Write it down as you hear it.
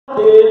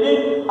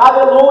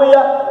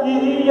aleluia,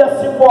 iria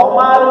se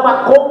formar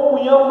uma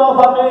comunhão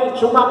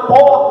novamente, uma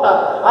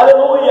porta,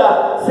 aleluia,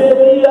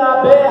 seria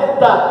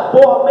aberta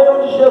por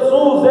meio de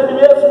Jesus. Ele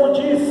mesmo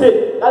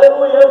disse,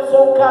 aleluia, eu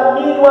sou o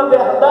caminho, a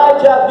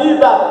verdade e a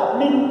vida,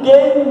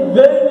 ninguém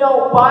vem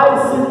ao Pai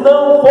se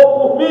não for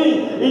por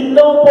mim.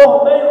 Então,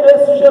 por meio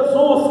desse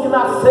Jesus que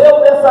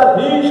nasceu dessa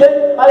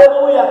virgem,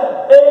 aleluia,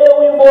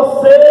 eu e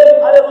você,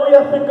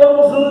 aleluia,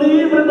 ficamos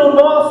livres do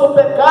nosso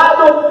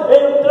pecado,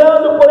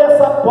 entrando por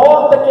essa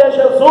porta que é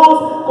Jesus,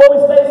 como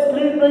está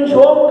escrito em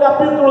João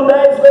capítulo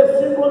 10,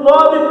 versículo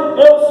 9,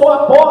 eu sou a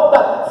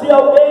porta, se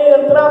alguém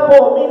entrar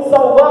por mim,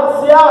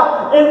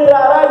 salvar-se-á,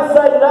 entrará e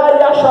sairá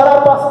e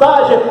achará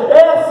pastagem.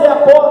 Essa é a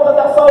porta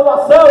da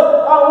salvação,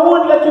 a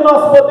única que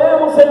nós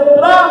podemos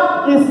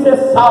entrar e ser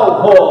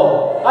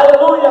salvo.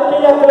 Aleluia,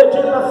 quem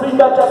acredita assim,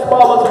 bate as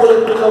palmas e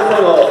glorifica o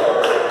Senhor.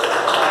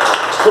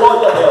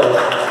 Glória a Deus.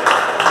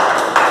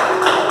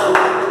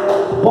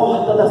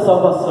 Porta da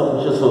salvação,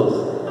 Jesus.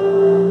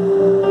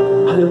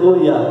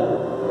 Aleluia.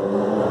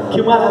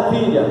 Que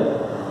maravilha.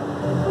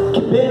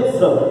 Que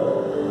bênção.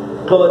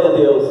 Glória a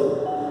Deus.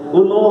 O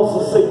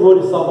nosso Senhor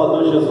e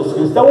Salvador Jesus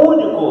Cristo é o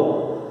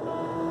único.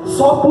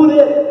 Só por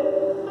Ele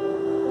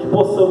que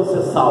possamos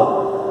ser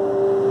salvos.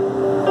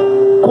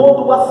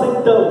 Quando o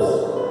aceitamos,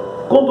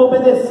 quando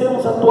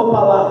obedecemos a Tua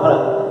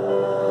palavra,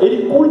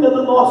 Ele cuida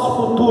do nosso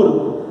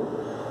futuro.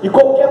 E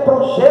qualquer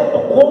projeto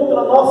contra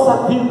a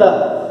nossa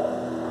vida,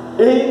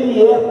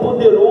 Ele é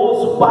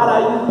poderoso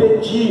para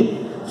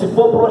impedir. Se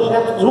for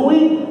projeto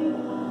ruim,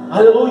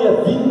 aleluia,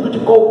 vindo de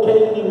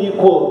qualquer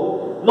inimigo,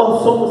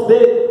 nós somos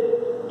dele,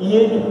 e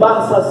Ele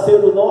passa a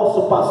ser o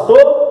nosso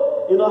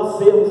pastor, e nós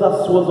sermos as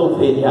suas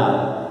ovelhas.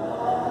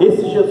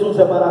 Esse Jesus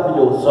é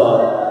maravilhoso.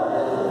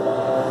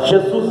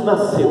 Jesus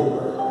nasceu.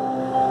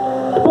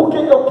 E por que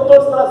eu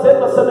estou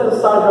trazendo essa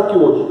mensagem aqui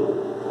hoje?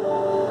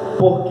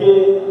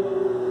 Porque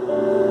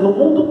no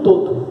mundo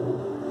todo,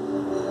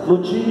 no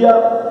dia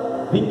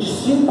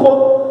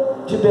 25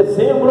 de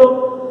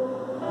dezembro,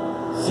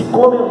 se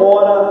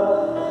comemora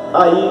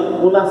aí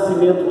o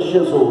nascimento de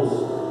Jesus.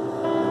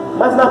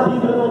 Mas na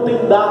Bíblia não tem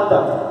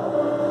data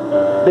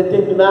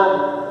determinada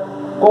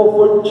qual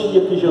foi o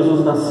dia que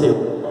Jesus nasceu.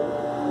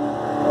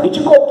 E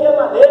de qualquer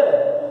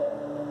maneira,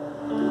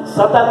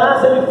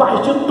 Satanás ele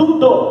faz de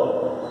tudo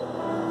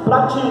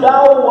para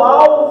tirar o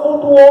alvo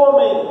do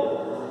homem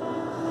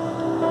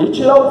e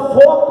tirar o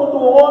foco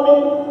do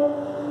homem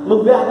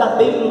no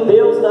verdadeiro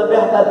Deus, na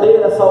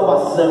verdadeira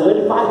salvação.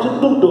 Ele faz de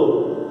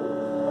tudo.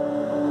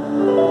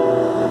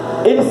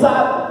 Ele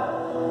sabe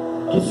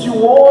que se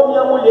o homem e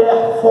a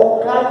mulher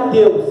focar em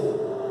Deus,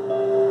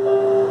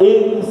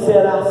 ele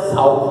será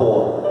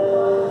salvo.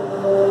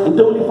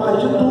 Então ele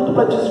faz de tudo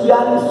para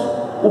desviar isso,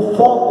 o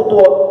foco do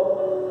homem.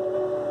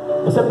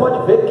 Você pode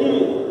ver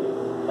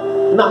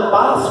que na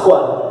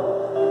Páscoa,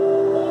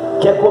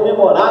 que é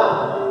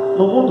comemorada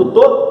no mundo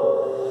todo,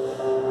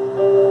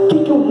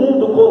 o que o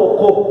mundo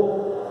colocou?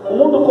 O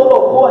mundo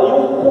colocou aí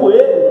um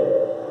coelho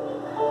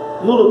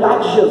no lugar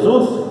de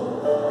Jesus.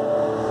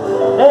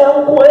 É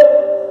um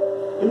coelho.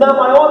 E na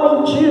maior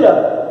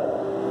mentira,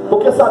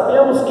 porque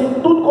sabemos que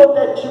tudo quanto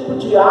é tipo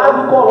de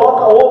ave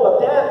coloca ovo,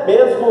 até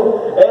mesmo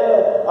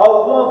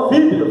alguns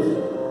anfíbios,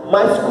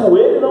 mas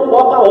coelho não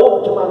bota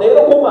ovo de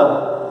maneira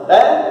alguma.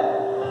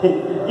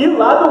 E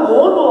lá no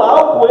mundo,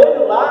 lá o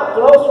coelho lá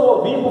trouxe o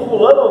ovinho pro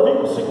fulano, o ovinho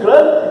pro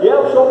ciclano, e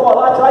o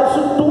chocolate lá,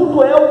 isso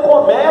tudo é o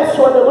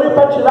comércio, aleluia,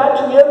 para tirar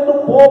dinheiro do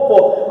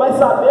povo. Mas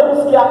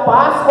sabemos que a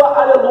Páscoa,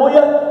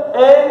 aleluia,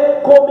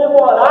 é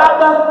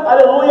comemorada,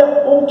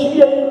 aleluia, um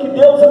dia em que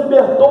Deus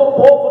libertou o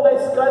povo da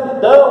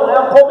escravidão, é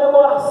a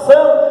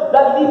comemoração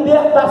da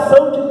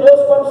libertação de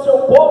Deus para o seu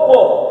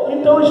povo.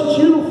 Então eles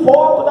tiram o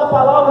foco da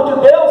palavra de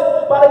Deus,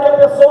 para que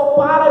a pessoa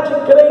pare de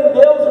crer em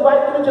Deus e vai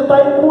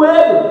acreditar em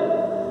coelho.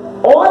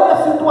 Olha a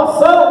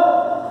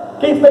situação.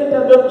 Quem está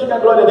entendendo, diga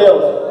glória a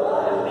Deus.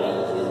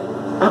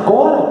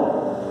 Agora,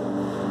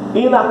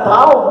 em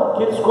Natal,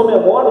 que eles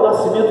comemoram o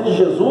nascimento de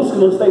Jesus, que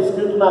não está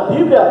escrito na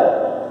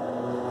Bíblia,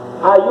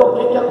 aí o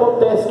que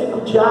acontece? O que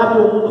o diabo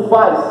e o mundo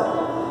faz?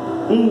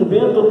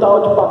 Inventa o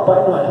tal de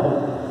Papai Noel.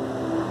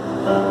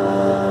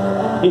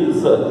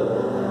 Isso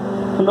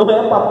não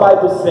é Papai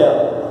do céu,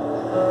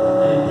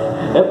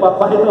 é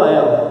Papai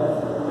Noel.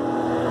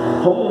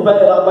 Um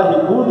velho lá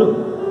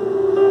barrigudo,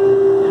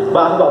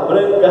 barba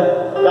branca,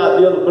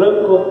 cabelo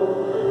branco,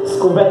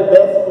 escovete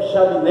desce pro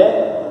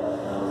chaminé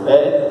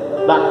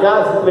da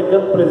casa,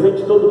 entregando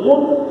presente a todo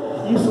mundo.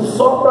 Isso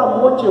só para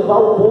motivar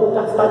o povo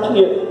a gastar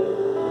dinheiro.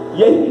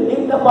 E aí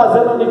ninguém está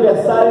fazendo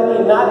aniversário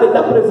nem nada, e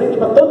dá presente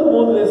para todo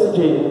mundo nesse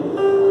dia.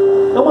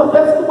 É uma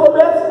festa do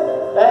comércio.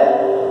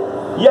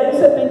 E aí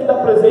você tem que dar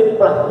presente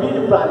para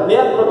filho, para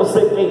neto, para não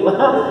sei quem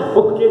lá,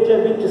 porque dia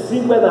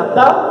 25 é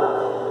Natal.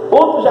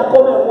 Outro já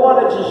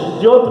comemora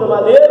de outra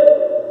maneira,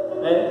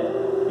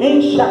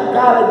 enche a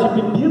cara de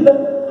bebida,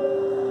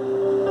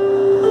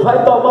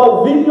 vai tomar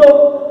o vinho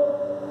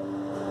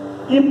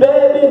e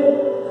bebe,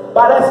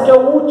 parece que é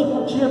o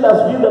último dia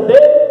das vidas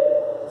dele,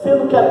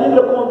 sendo que a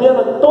Bíblia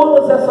condena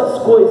todas essas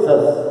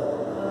coisas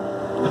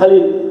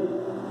ali.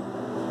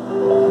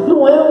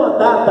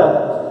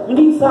 data.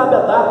 Ninguém sabe a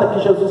data que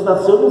Jesus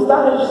nasceu, não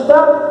está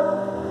registrado.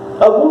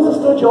 Alguns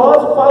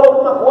estudiosos falam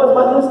alguma coisa,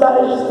 mas não está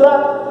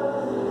registrado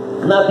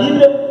na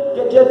Bíblia,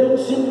 que é dia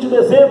 25 de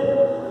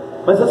dezembro.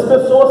 Mas as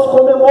pessoas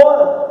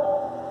comemoram,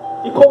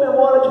 e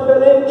comemoram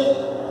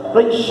diferente,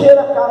 para encher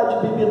a cara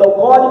de bebida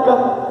alcoólica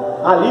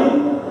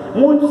ali.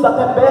 Muitos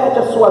até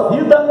perdem a sua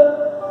vida.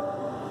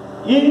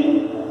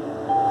 E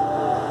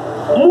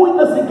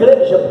muitas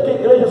igrejas, porque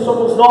igreja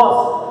somos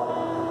nós,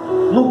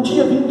 no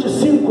dia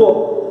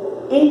 25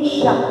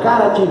 enche a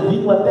cara de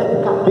vinho até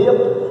ficar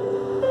bêbado,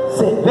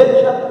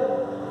 cerveja,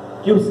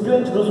 que os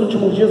crentes dos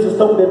últimos dias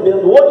estão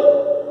bebendo hoje.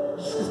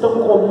 Diz que estão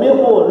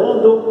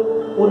comemorando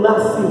o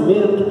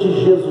nascimento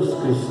de Jesus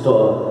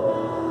Cristo.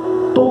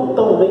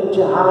 Totalmente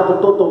errado,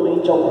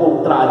 totalmente ao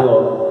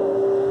contrário.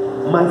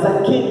 Mas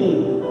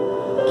aquele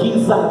que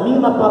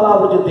examina a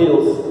palavra de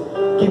Deus,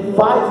 que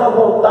faz a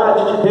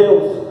vontade de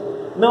Deus,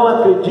 não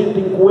acredita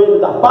em coelho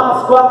da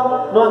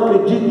Páscoa, não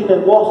acredita em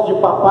negócio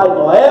de Papai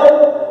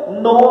Noel.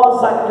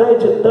 Nós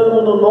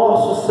acreditamos no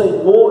nosso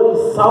Senhor e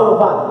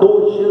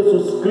Salvador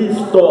Jesus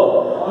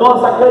Cristo.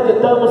 Nós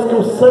acreditamos que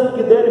o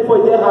sangue dele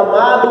foi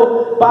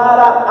derramado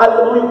para,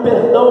 aleluia, o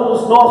perdão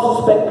dos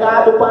nossos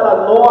pecados, para a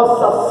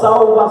nossa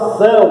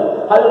salvação,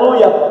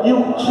 aleluia. E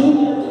o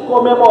dia de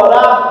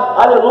comemorar,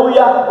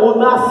 aleluia, o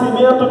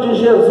nascimento de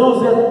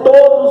Jesus é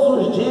todos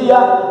os dias.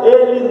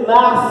 Ele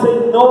nasce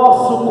em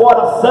nosso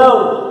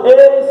coração.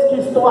 Eis que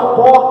estou à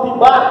porta e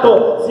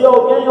bato. Se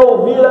alguém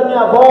ouvir a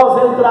minha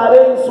voz,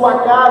 entrarei em sua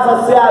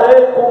casa,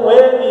 cearei com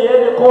ele e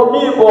ele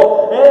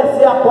comigo.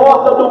 Essa é a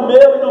porta do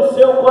meu e do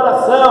seu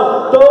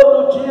coração.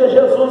 Todo dia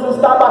Jesus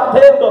está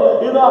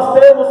batendo, e nós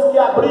temos que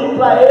abrir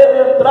para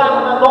ele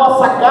entrar na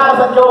nossa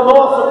casa, que é o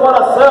nosso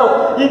coração.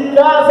 E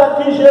casa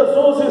que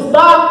Jesus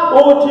está,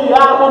 o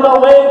diabo não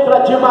entra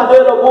de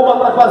maneira alguma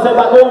para fazer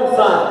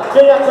bagunça.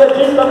 Quem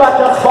acredita,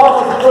 bate as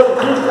palmas e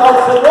glorifica ao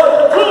Senhor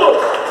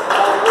Jesus.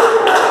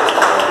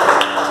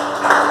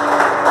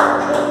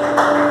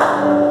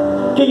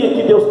 Quem é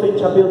que Deus tem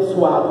te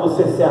abençoado?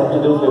 Você é servo de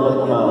Deus,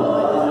 levanta a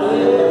mão.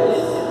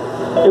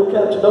 Eu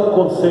quero te dar um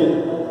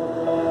conselho.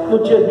 No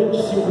dia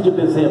 25 de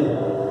dezembro,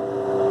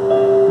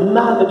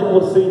 nada de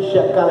você encher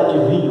a cara de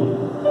vinho.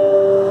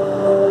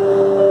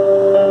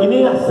 E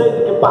nem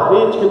aceita que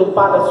parente que não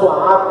paga a sua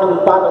água, que não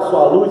paga a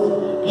sua luz,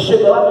 que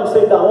chega lá não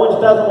sei de onde,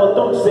 traz um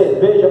montão de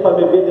cerveja para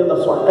beber dentro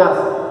da sua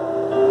casa.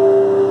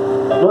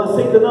 Não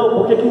aceita não,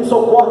 porque quem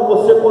socorre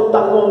você quando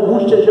está com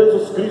angústia é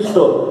Jesus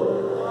Cristo.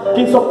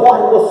 Quem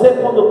socorre você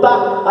quando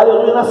está,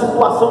 aleluia, na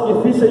situação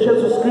difícil é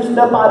Jesus Cristo,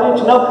 não é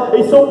parente não.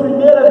 Eles são o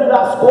primeiro a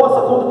virar as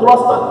costas quando o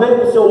troço está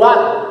feio do seu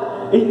lado.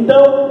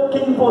 Então,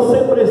 quem você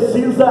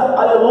precisa,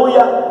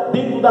 aleluia,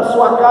 dentro da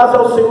sua casa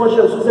é o Senhor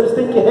Jesus. Eles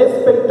têm que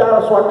respeitar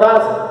a sua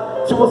casa.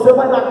 Se você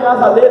vai na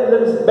casa deles,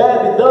 eles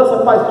bebem,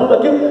 dançam, faz tudo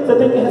aquilo, você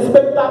tem que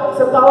respeitar, porque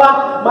você está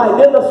lá. Mas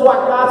dentro da sua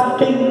casa,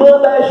 que quem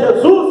manda é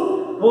Jesus.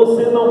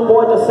 Você não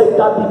pode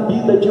aceitar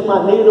bebida de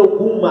maneira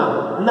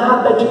alguma.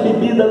 Nada de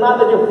bebida,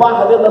 nada de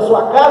farra dentro da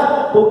sua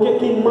casa, porque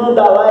quem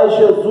manda lá é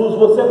Jesus.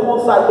 Você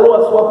consagrou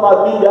a sua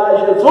família a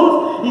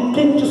Jesus, e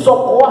quem te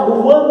socorre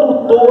o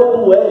ano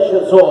todo é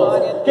Jesus.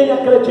 Quem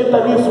acredita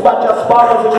nisso, bate as palmas.